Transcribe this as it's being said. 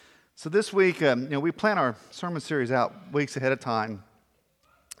So this week, we plan our sermon series out weeks ahead of time,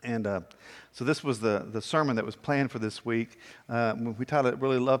 and so this was the sermon that was planned for this week. We titled it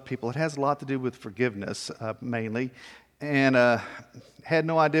 "Really Love People." It has a lot to do with forgiveness, mainly, and had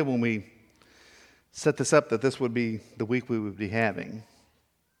no idea when we set this up that this would be the week we would be having.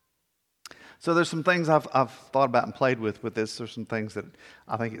 So there's some things I've thought about and played with this. There's some things that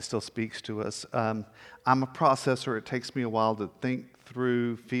I think it still speaks to us. I'm a processor. It takes me a while to think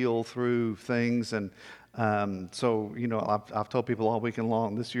through, feel through things, and so I've told people all weekend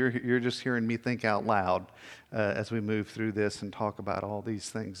long, this year you're just hearing me think out loud as we move through this and talk about all these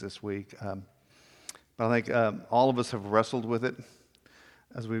things this week. But I think all of us have wrestled with it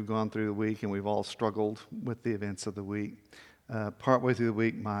as we've gone through the week, and we've all struggled with the events of the week. Partway through the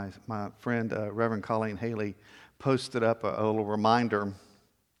week, my friend Reverend Colleen Haley posted up a little reminder,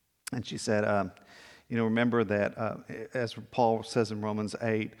 and she said, remember that, as Paul says in Romans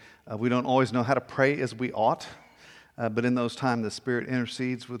 8, we don't always know how to pray as we ought, but in those times the Spirit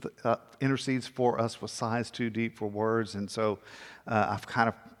intercedes for us with sighs too deep for words. And so I've kind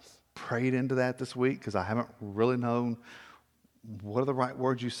of prayed into that this week because I haven't really known what are the right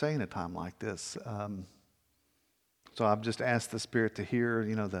words you say in a time like this. So I've just asked the Spirit to hear,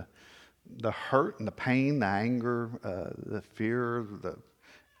 the hurt and the pain, the anger, the fear,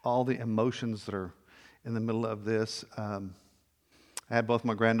 all the emotions that are in the middle of this. I had both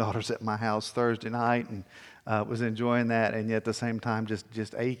my granddaughters at my house Thursday night and was enjoying that, and yet at the same time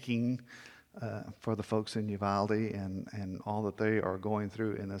just aching for the folks in Uvalde and all that they are going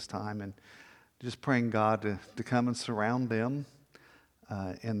through in this time, and just praying God to come and surround them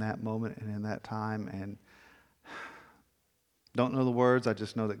in that moment and in that time. And don't know the words, I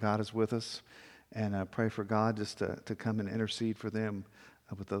just know that God is with us, and pray for God just to come and intercede for them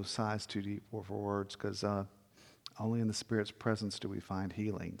with those sighs too deep for words, because only in the Spirit's presence do we find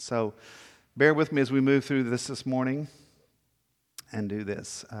healing. So bear with me as we move through this morning and do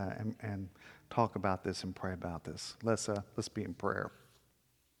this and talk about this and pray about this. Let's be in prayer.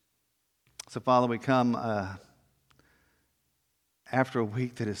 So Father, we come after a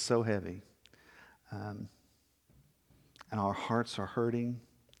week that is so heavy, and our hearts are hurting,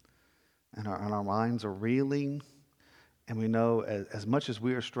 and our minds are reeling. And we know as much as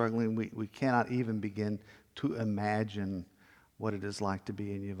we are struggling, we cannot even begin to imagine what it is like to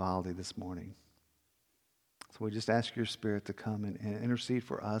be in Uvalde this morning. So we just ask your Spirit to come and intercede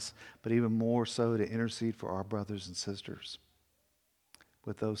for us, but even more so to intercede for our brothers and sisters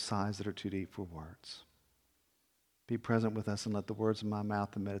with those sighs that are too deep for words. Be present with us, and let the words of my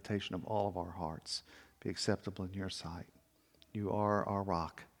mouth and meditation of all of our hearts be acceptable in your sight. You are our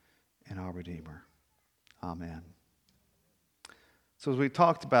rock and our Redeemer. Amen. So as we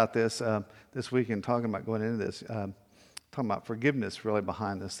talked about this week and talking about going into this, talking about forgiveness really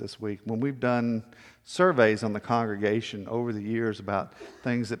behind this week. When we've done surveys on the congregation over the years about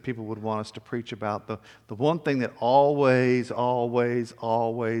things that people would want us to preach about, the one thing that always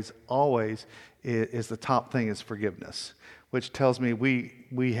is the top thing is forgiveness, which tells me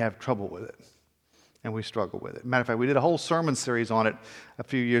we have trouble with it. And we struggle with it. Matter of fact, we did a whole sermon series on it a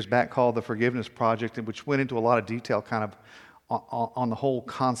few years back called The Forgiveness Project, which went into a lot of detail kind of on the whole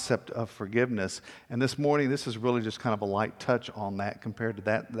concept of forgiveness. And this morning, this is really just kind of a light touch on that compared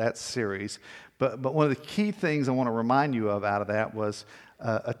to that series. But one of the key things I want to remind you of out of that was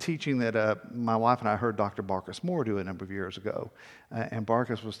a teaching that my wife and I heard Dr. Barkus Moore do a number of years ago. And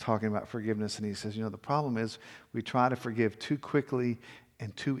Barkus was talking about forgiveness, and he says, the problem is we try to forgive too quickly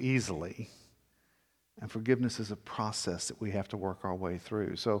and too easily. And forgiveness is a process that we have to work our way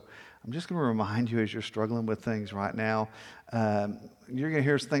through. So I'm just going to remind you as you're struggling with things right now, you're going to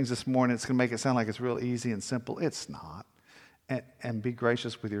hear things this morning. It's going to make it sound like it's real easy and simple. It's not. And be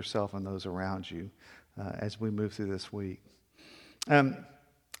gracious with yourself and those around you as we move through this week. I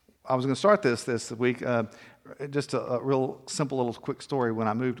was going to start this week, just a real simple little quick story. When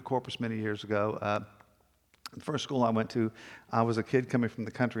I moved to Corpus many years ago, the first school I went to, I was a kid coming from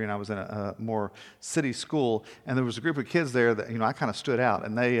the country, and I was in a more city school, and there was a group of kids there that, I kind of stood out,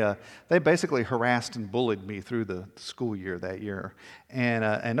 and they basically harassed and bullied me through the school year that year,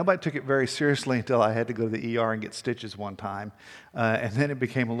 and nobody took it very seriously until I had to go to the ER and get stitches one time, and then it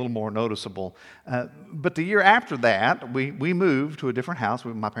became a little more noticeable. But the year after that, we moved to a different house.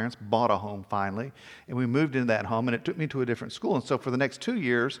 My parents bought a home finally, and we moved into that home, and it took me to a different school, and so for the next 2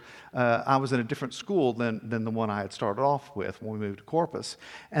 years, I was in a different school than the one I had started off with when we moved to Corpus.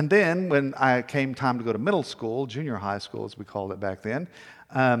 And then when I came time to go to middle school, junior high school as we called it back then,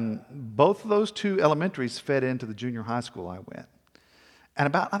 both of those two elementaries fed into the junior high school I went.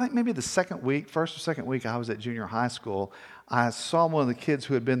 And I think maybe the first or second week I was at junior high school, I saw one of the kids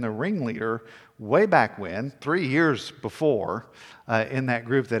who had been the ringleader way back when, 3 years before, in that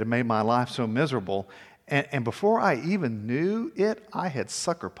group that had made my life so miserable. And before I even knew it, I had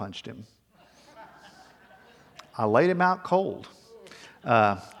sucker punched him. I laid him out cold.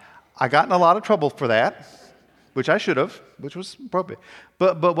 I got in a lot of trouble for that, which I should have, which was appropriate.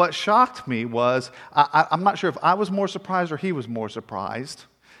 But what shocked me was, I'm not sure if I was more surprised or he was more surprised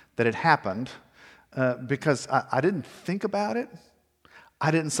that it happened, because I didn't think about it.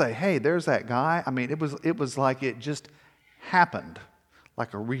 I didn't say, hey, there's that guy. I mean, it was like it just happened,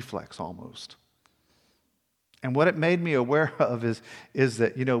 like a reflex almost. And what it made me aware of is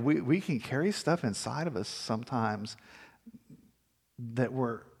that, we can carry stuff inside of us sometimes that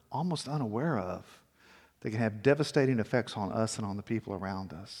we're almost unaware of, that can have devastating effects on us and on the people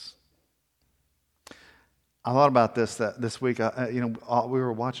around us. I thought about this week. We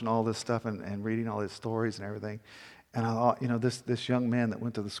were watching all this stuff and reading all these stories and everything, and I thought, this young man that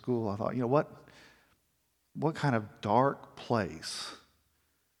went to the school, I thought, what kind of dark place,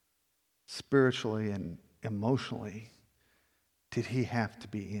 spiritually and emotionally, did he have to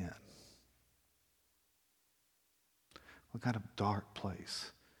be in? What kind of dark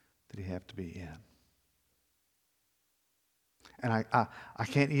place did he have to be in? And I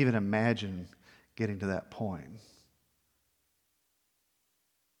can't even imagine getting to that point.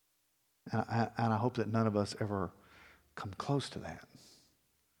 And I hope that none of us ever come close to that.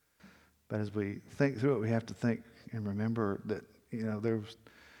 But as we think through it, we have to think and remember that,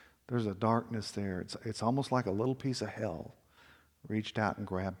 there's a darkness there. It's almost like a little piece of hell reached out and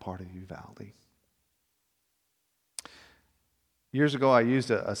grabbed part of Uvalde. Years ago, I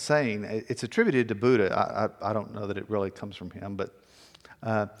used a saying. It's attributed to Buddha. I don't know that it really comes from him, but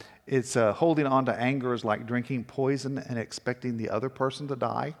it's holding on to anger is like drinking poison and expecting the other person to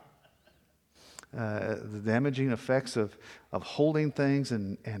die. The damaging effects of holding things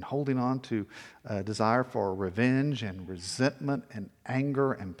and holding on to desire for revenge and resentment and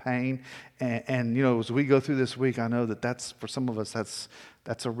anger and pain. And as we go through this week, I know that's for some of us,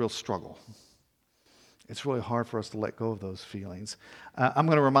 that's a real struggle. It's really hard for us to let go of those feelings. I'm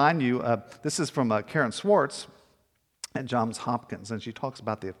going to remind you, this is from Karen Swartz at Johns Hopkins, and she talks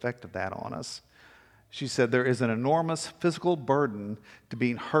about the effect of that on us. She said, there is an enormous physical burden to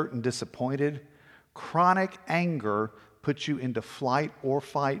being hurt and disappointed. Chronic anger puts you into flight or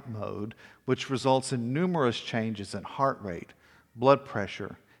fight mode, which results in numerous changes in heart rate, blood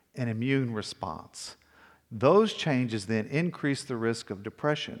pressure, and immune response. Those changes then increase the risk of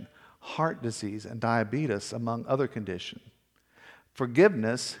depression, heart disease, and diabetes, among other conditions.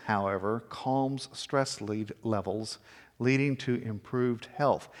 Forgiveness, however, calms stress levels, leading to improved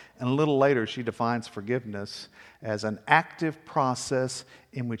health. And a little later, she defines forgiveness as an active process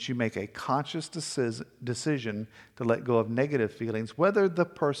in which you make a conscious decision to let go of negative feelings, whether the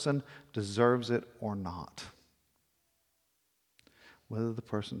person deserves it or not. Whether the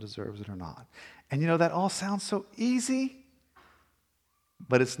person deserves it or not. And that all sounds so easy,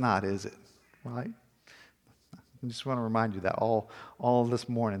 but it's not, is it? Right? I just want to remind you that all this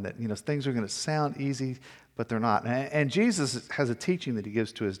morning, that things are going to sound easy, but they're not. And Jesus has a teaching that he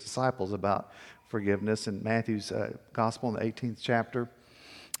gives to his disciples about forgiveness in Matthew's Gospel in the 18th chapter.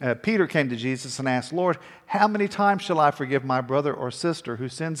 Peter came to Jesus and asked, Lord, how many times shall I forgive my brother or sister who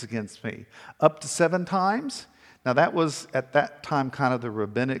sins against me? Up to 7 times? Now that was at that time kind of the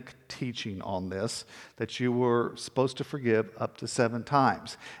rabbinic teaching on this, that you were supposed to forgive up to 7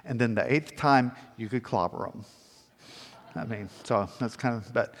 times. And then the 8th time you could clobber them. I mean, so that's kind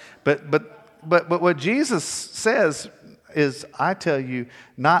of, but what Jesus says is, I tell you,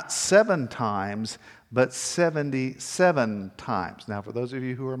 not 7 times, but 77 times. Now, for those of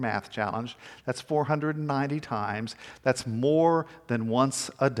you who are math challenged, that's 490 times. That's more than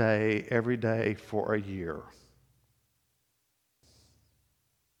once a day, every day for a year.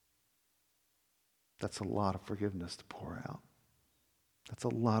 That's a lot of forgiveness to pour out. That's a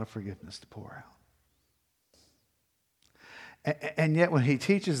lot of forgiveness to pour out. And yet when he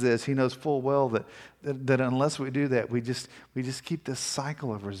teaches this, he knows full well that unless we do that, we just keep this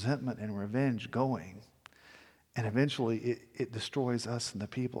cycle of resentment and revenge going. And eventually it destroys us and the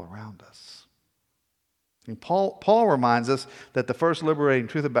people around us. And Paul reminds us that the first liberating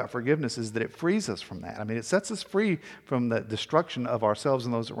truth about forgiveness is that it frees us from that. I mean, it sets us free from the destruction of ourselves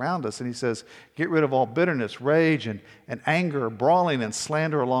and those around us. And he says, get rid of all bitterness, rage, and anger, brawling, and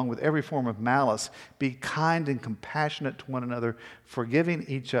slander, along with every form of malice. Be kind and compassionate to one another, forgiving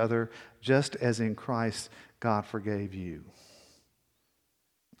each other, just as in Christ God forgave you.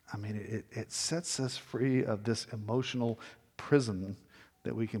 I mean, it sets us free of this emotional prison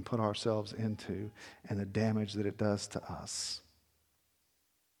that we can put ourselves into and the damage that it does to us.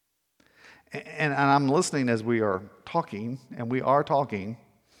 And I'm listening as we are talking, and we are talking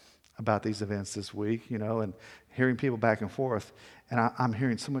about these events this week, and hearing people back and forth. And I'm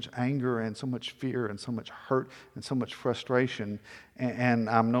hearing so much anger and so much fear and so much hurt and so much frustration. And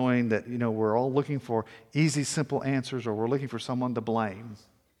I'm knowing that, we're all looking for easy, simple answers, or we're looking for someone to blame.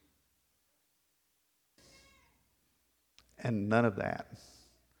 And none of that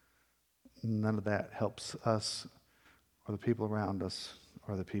helps us or the people around us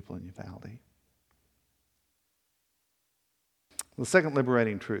or the people in Uvalde. The second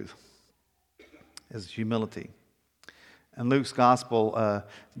liberating truth is humility. In Luke's gospel,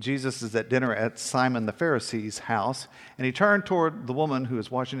 Jesus is at dinner at Simon the Pharisee's house, and he turned toward the woman who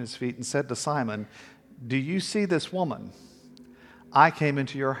was washing his feet and said to Simon, "Do you see this woman? I came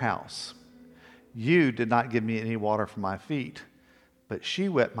into your house. You did not give me any water for my feet, but she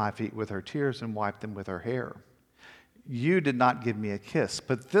wet my feet with her tears and wiped them with her hair. You did not give me a kiss,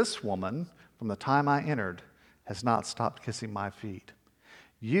 but this woman, from the time I entered, has not stopped kissing my feet.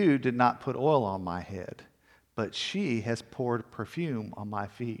 You did not put oil on my head, but she has poured perfume on my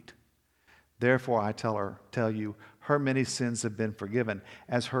feet. Therefore I tell you, her many sins have been forgiven,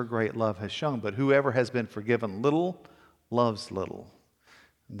 as her great love has shown. But whoever has been forgiven little loves little."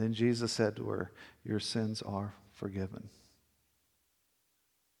 And then Jesus said to her, "Your sins are forgiven."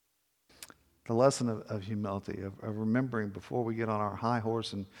 The lesson of humility, of remembering before we get on our high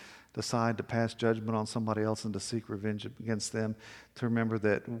horse and decide to pass judgment on somebody else and to seek revenge against them, to remember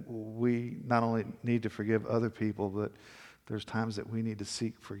that we not only need to forgive other people, but there's times that we need to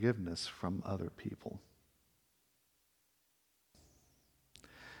seek forgiveness from other people.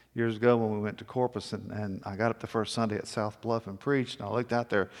 Years ago when we went to Corpus and I got up the first Sunday at South Bluff and preached, and I looked out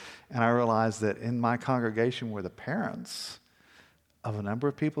there and I realized that in my congregation were the parents of a number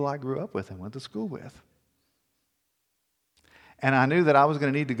of people I grew up with and went to school with. And I knew that I was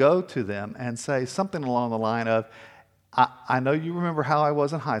going to need to go to them and say something along the line of, I know you remember how I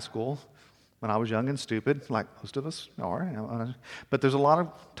was in high school when I was young and stupid, like most of us are, but there's a lot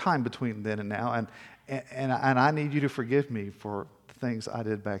of time between then and now, and I need you to forgive me for the things I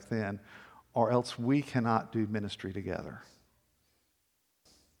did back then, or else we cannot do ministry together.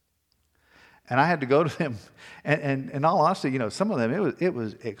 And I had to go to them, and in all honesty, some of them, it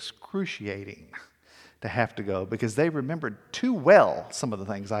was excruciating to have to go because they remembered too well some of the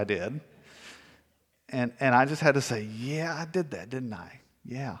things I did. And I just had to say, yeah, I did that, didn't I?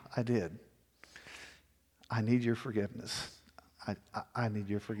 Yeah, I did. I need your forgiveness. I need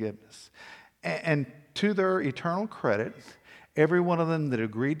your forgiveness. And to their eternal credit, every one of them that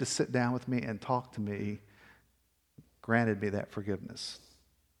agreed to sit down with me and talk to me granted me that forgiveness.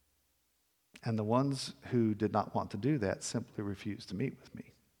 And the ones who did not want to do that simply refused to meet with me.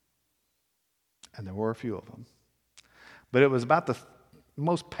 And there were a few of them. But it was about the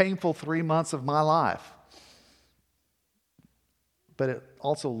most painful 3 months of my life. But it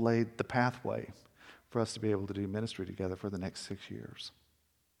also laid the pathway for us to be able to do ministry together for the next 6 years.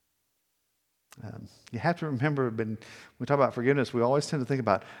 You have to remember, when we talk about forgiveness, we always tend to think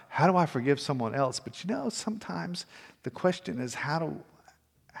about, how do I forgive someone else? But sometimes the question is, how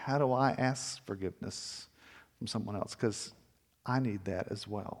do I ask forgiveness from someone else? Because I need that as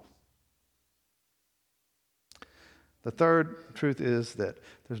well. The third truth is that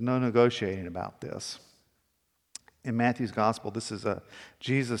there's no negotiating about this. In Matthew's gospel, this is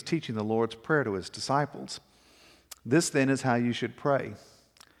Jesus teaching the Lord's Prayer to his disciples. "This then is how you should pray.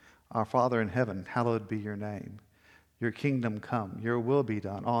 Our Father in heaven, hallowed be your name. Your kingdom come, your will be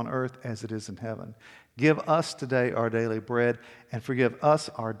done on earth as it is in heaven. Give us today our daily bread, and forgive us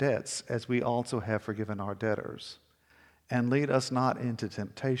our debts as we also have forgiven our debtors. And lead us not into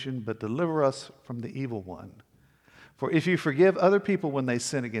temptation, but deliver us from the evil one. For if you forgive other people when they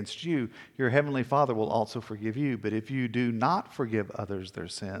sin against you, your heavenly Father will also forgive you. But if you do not forgive others their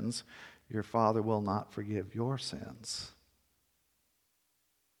sins, your Father will not forgive your sins."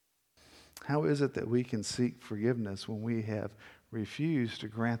 How is it that we can seek forgiveness when we have refused to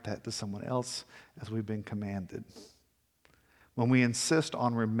grant that to someone else as we've been commanded? When we insist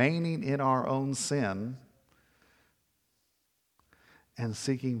on remaining in our own sin and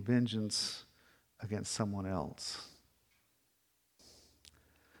seeking vengeance against someone else?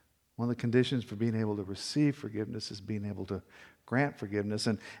 One of the conditions for being able to receive forgiveness is being able to grant forgiveness.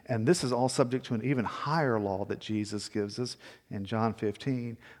 And this is all subject to an even higher law that Jesus gives us in John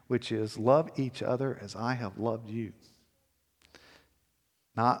 15, which is love each other as I have loved you.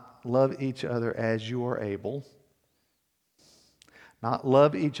 Not love each other as you are able. Not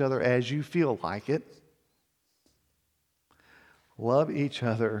love each other as you feel like it. Love each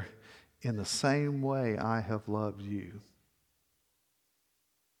other in the same way I have loved you.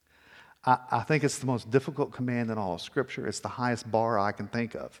 I think it's the most difficult command in all of Scripture. It's the highest bar I can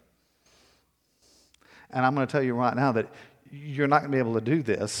think of. And I'm going to tell you right now that you're not going to be able to do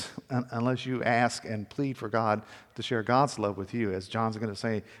this unless you ask and plead for God to share God's love with you. As John's going to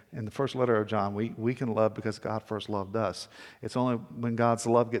say in the first letter of John, we can love because God first loved us. It's only when God's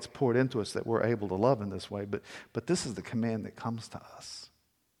love gets poured into us that we're able to love in this way. But this is the command that comes to us.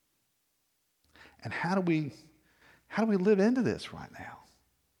 And how do we live into this right now?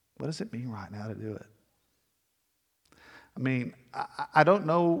 What does it mean right now to do it? I mean, I don't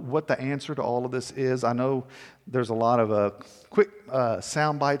know what the answer to all of this is. I know there's a lot of quick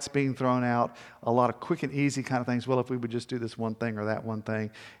sound bites being thrown out, a lot of quick and easy kind of things. Well, if we would just do this one thing or that one thing.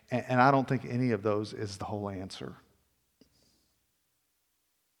 And I don't think any of those is the whole answer.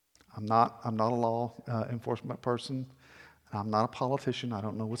 I'm not a law enforcement person. I'm not a politician. I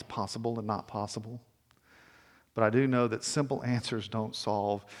don't know what's possible and not possible. But I do know that simple answers don't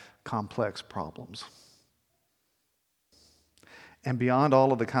solve complex problems. And beyond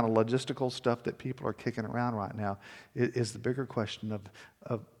all of the kind of logistical stuff that people are kicking around right now is the bigger question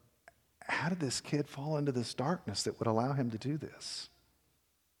of how did this kid fall into this darkness that would allow him to do this?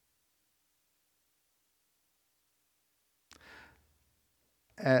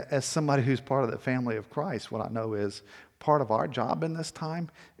 As somebody who's part of the family of Christ, what I know is part of our job in this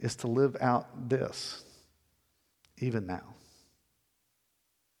time is to live out this, even now,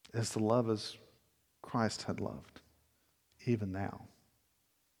 is to love as Christ had loved. Even now.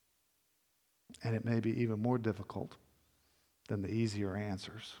 And it may be even more difficult than the easier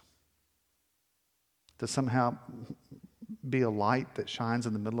answers. To somehow be a light that shines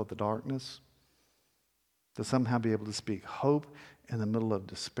in the middle of the darkness. To somehow be able to speak hope in the middle of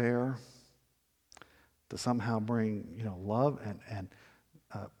despair. To somehow bring, love and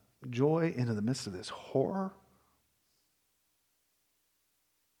joy into the midst of this horror.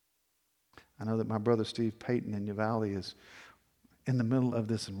 I know that my brother Steve Payton in Uvalde is in the middle of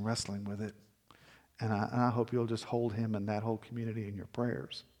this and wrestling with it. And I hope you'll just hold him and that whole community in your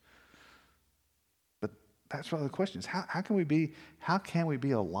prayers. But that's one of the questions. How can we be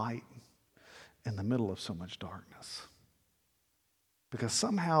a light in the middle of so much darkness? Because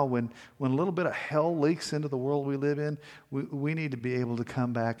somehow when a little bit of hell leaks into the world we live in, we need to be able to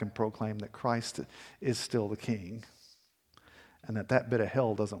come back and proclaim that Christ is still the King and that bit of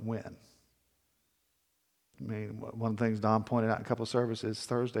hell doesn't win. I mean, one of the things Don pointed out in a couple of services,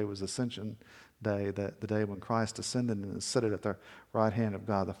 Thursday was Ascension Day, the day when Christ ascended and is seated at the right hand of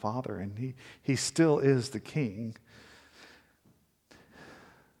God the Father, and he still is the King.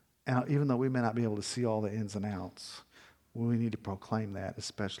 And even though we may not be able to see all the ins and outs, we need to proclaim that,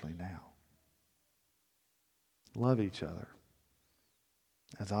 especially now. Love each other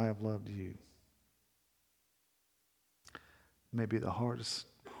as I have loved you. Maybe the hardest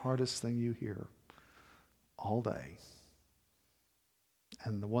thing you hear all day.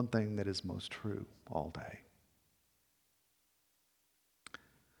 And the one thing that is most true all day.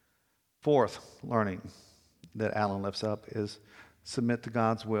 Fourth learning that Alan lifts up is submit to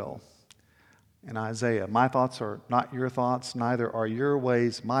God's will. In Isaiah, my thoughts are not your thoughts, neither are your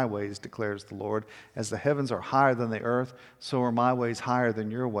ways my ways, declares the Lord. As the heavens are higher than the earth, so are my ways higher than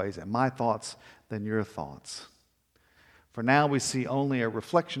your ways, and my thoughts than your thoughts. For now we see only a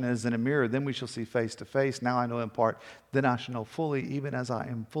reflection as in a mirror, then we shall see face to face. Now I know in part, then I shall know fully, even as I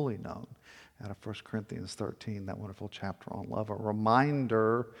am fully known. Out of 1 Corinthians 13, that wonderful chapter on love, a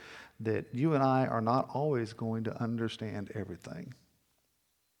reminder that you and I are not always going to understand everything.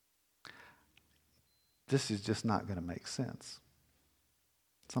 This is just not going to make sense.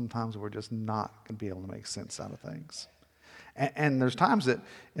 Sometimes we're just not going to be able to make sense out of things. And there's times that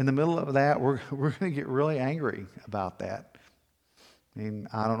in the middle of that, we're going to get really angry about that. I mean,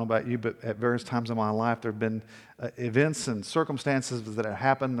 I don't know about you, but at various times in my life, there have been events and circumstances that have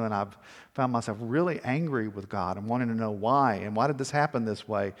happened, and I've found myself really angry with God and wanting to know why, and why did this happen this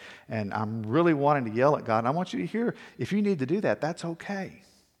way? And I'm really wanting to yell at God. And I want you to hear, if you need to do that, that's okay.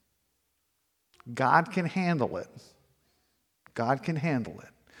 God can handle it. God can handle it.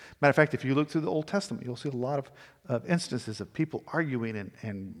 Matter of fact, if you look through the Old Testament, you'll see a lot of instances of people arguing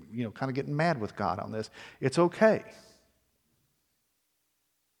and kind of getting mad with God on this. It's okay.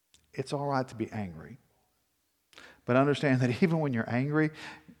 It's all right to be angry. But understand that even when you're angry,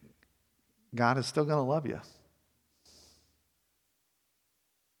 God is still going to love you.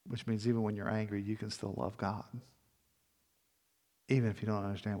 Which means even when you're angry, you can still love God. Even if you don't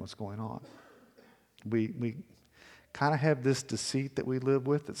understand what's going on. We kind of have this deceit that we live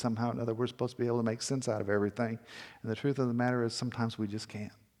with, that somehow or another we're supposed to be able to make sense out of everything. And the truth of the matter is sometimes we just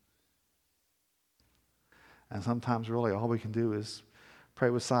can't. And sometimes really all we can do is pray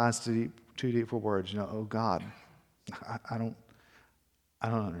with sighs too deep for words. Oh God, I don't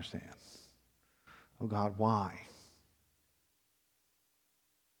understand. Oh God, why?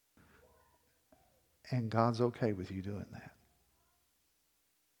 And God's okay with you doing that.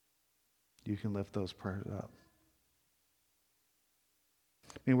 You can lift those prayers up.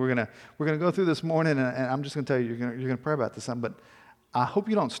 I mean, we're gonna go through this morning, and I'm just gonna tell you, you're gonna pray about this, but I hope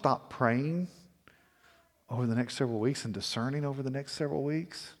you don't stop praying over the next several weeks and discerning over the next several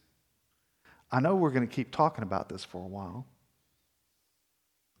weeks. I know we're going to keep talking about this for a while.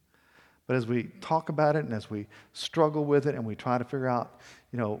 But as we talk about it and as we struggle with it and we try to figure out,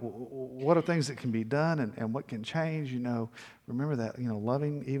 what are things that can be done and what can change, remember that,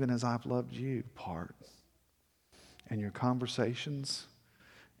 loving even as I've loved you part. In your conversations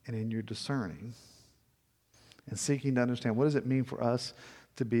and in your discerning and seeking to understand what does it mean for us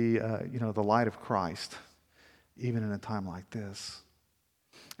to be, the light of Christ, even in a time like this.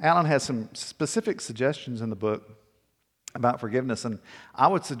 Alan has some specific suggestions in the book about forgiveness, and I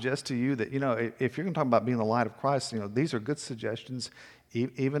would suggest to you that, if you're going to talk about being the light of Christ, these are good suggestions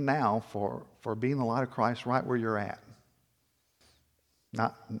even now for being the light of Christ right where you're at.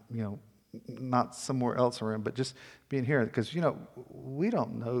 Not somewhere else around, but just being here, because, we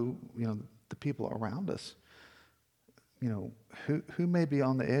don't know, the people around us, who may be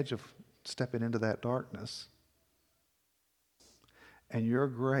on the edge of stepping into that darkness. And your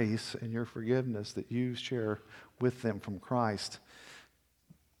grace and your forgiveness that you share with them from Christ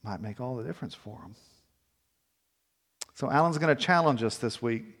might make all the difference for them. So Alan's going to challenge us this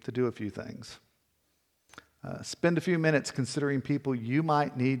week to do a few things. Spend a few minutes considering people you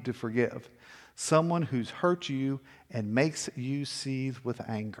might need to forgive. Someone who's hurt you and makes you seethe with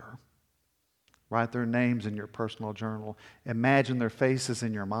anger. Write their names in your personal journal. Imagine their faces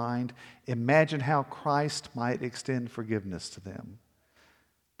in your mind. Imagine how Christ might extend forgiveness to them.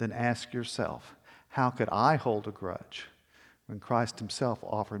 Then ask yourself, how could I hold a grudge when Christ himself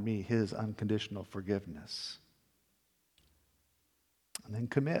offered me his unconditional forgiveness? And then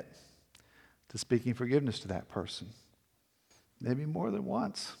commit to speaking forgiveness to that person. Maybe more than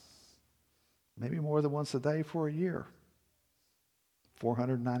once. Maybe more than once a day for a year.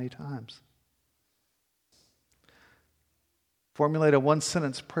 490 times. Formulate a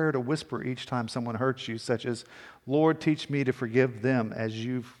one-sentence prayer to whisper each time someone hurts you, such as, Lord, teach me to forgive them as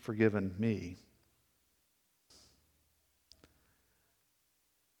you've forgiven me.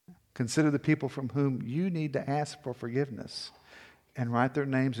 Consider the people from whom you need to ask for forgiveness and write their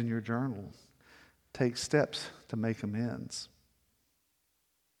names in your journal. Take steps to make amends.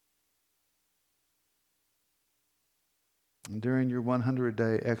 And during your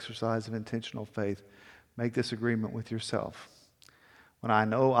 100-day exercise of intentional faith, make this agreement with yourself. When I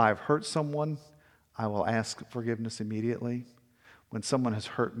know I've hurt someone, I will ask forgiveness immediately. When someone has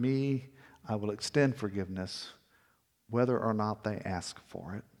hurt me, I will extend forgiveness, whether or not they ask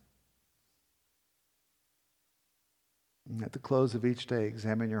for it. And at the close of each day,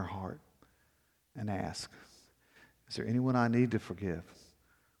 examine your heart and ask, is there anyone I need to forgive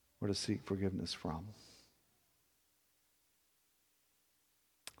or to seek forgiveness from?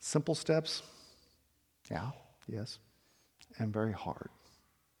 Simple steps, yes, and very hard.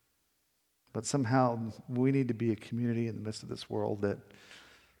 But somehow we need to be a community in the midst of this world that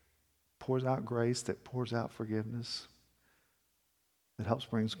pours out grace, that pours out forgiveness, that helps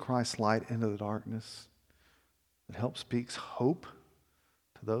bring Christ's light into the darkness, that helps speaks hope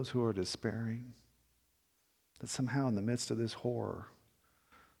to those who are despairing, that somehow in the midst of this horror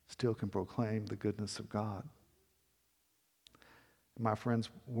still can proclaim the goodness of God. My friends,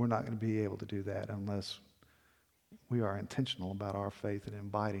 we're not going to be able to do that unless we are intentional about our faith and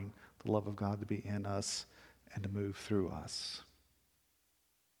inviting the love of God to be in us and to move through us.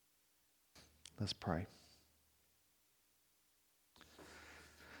 Let's pray.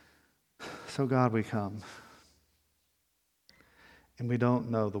 So God, we come, and we don't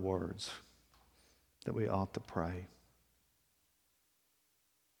know the words that we ought to pray.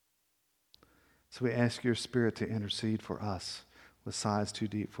 So we ask your Spirit to intercede for us with sighs too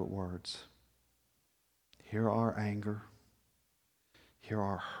deep for words. Hear our anger. Hear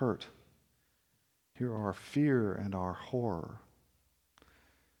our hurt. Hear our fear and our horror.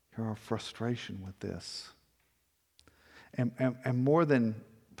 Hear our frustration with this. And more than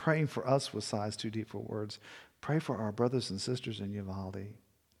praying for us with sighs too deep for words, pray for our brothers and sisters in Uvalde.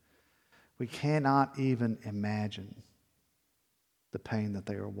 We cannot even imagine the pain that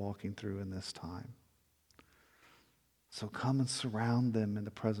they are walking through in this time. So come and surround them in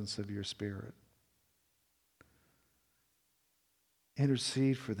the presence of your Spirit.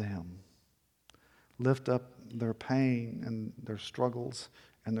 Intercede for them. Lift up their pain and their struggles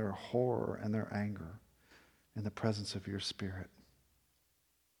and their horror and their anger in the presence of your Spirit.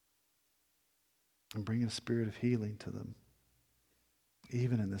 And bring a spirit of healing to them,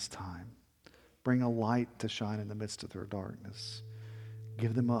 even in this time. Bring a light to shine in the midst of their darkness.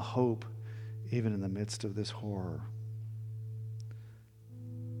 Give them a hope, even in the midst of this horror.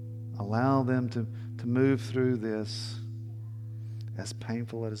 Allow them to move through this, as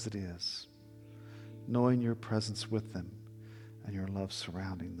painful as it is, knowing your presence with them and your love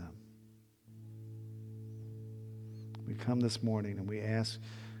surrounding them. We come this morning and we ask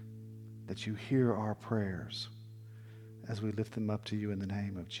that you hear our prayers as we lift them up to you in the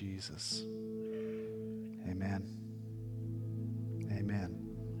name of Jesus. Amen. Amen.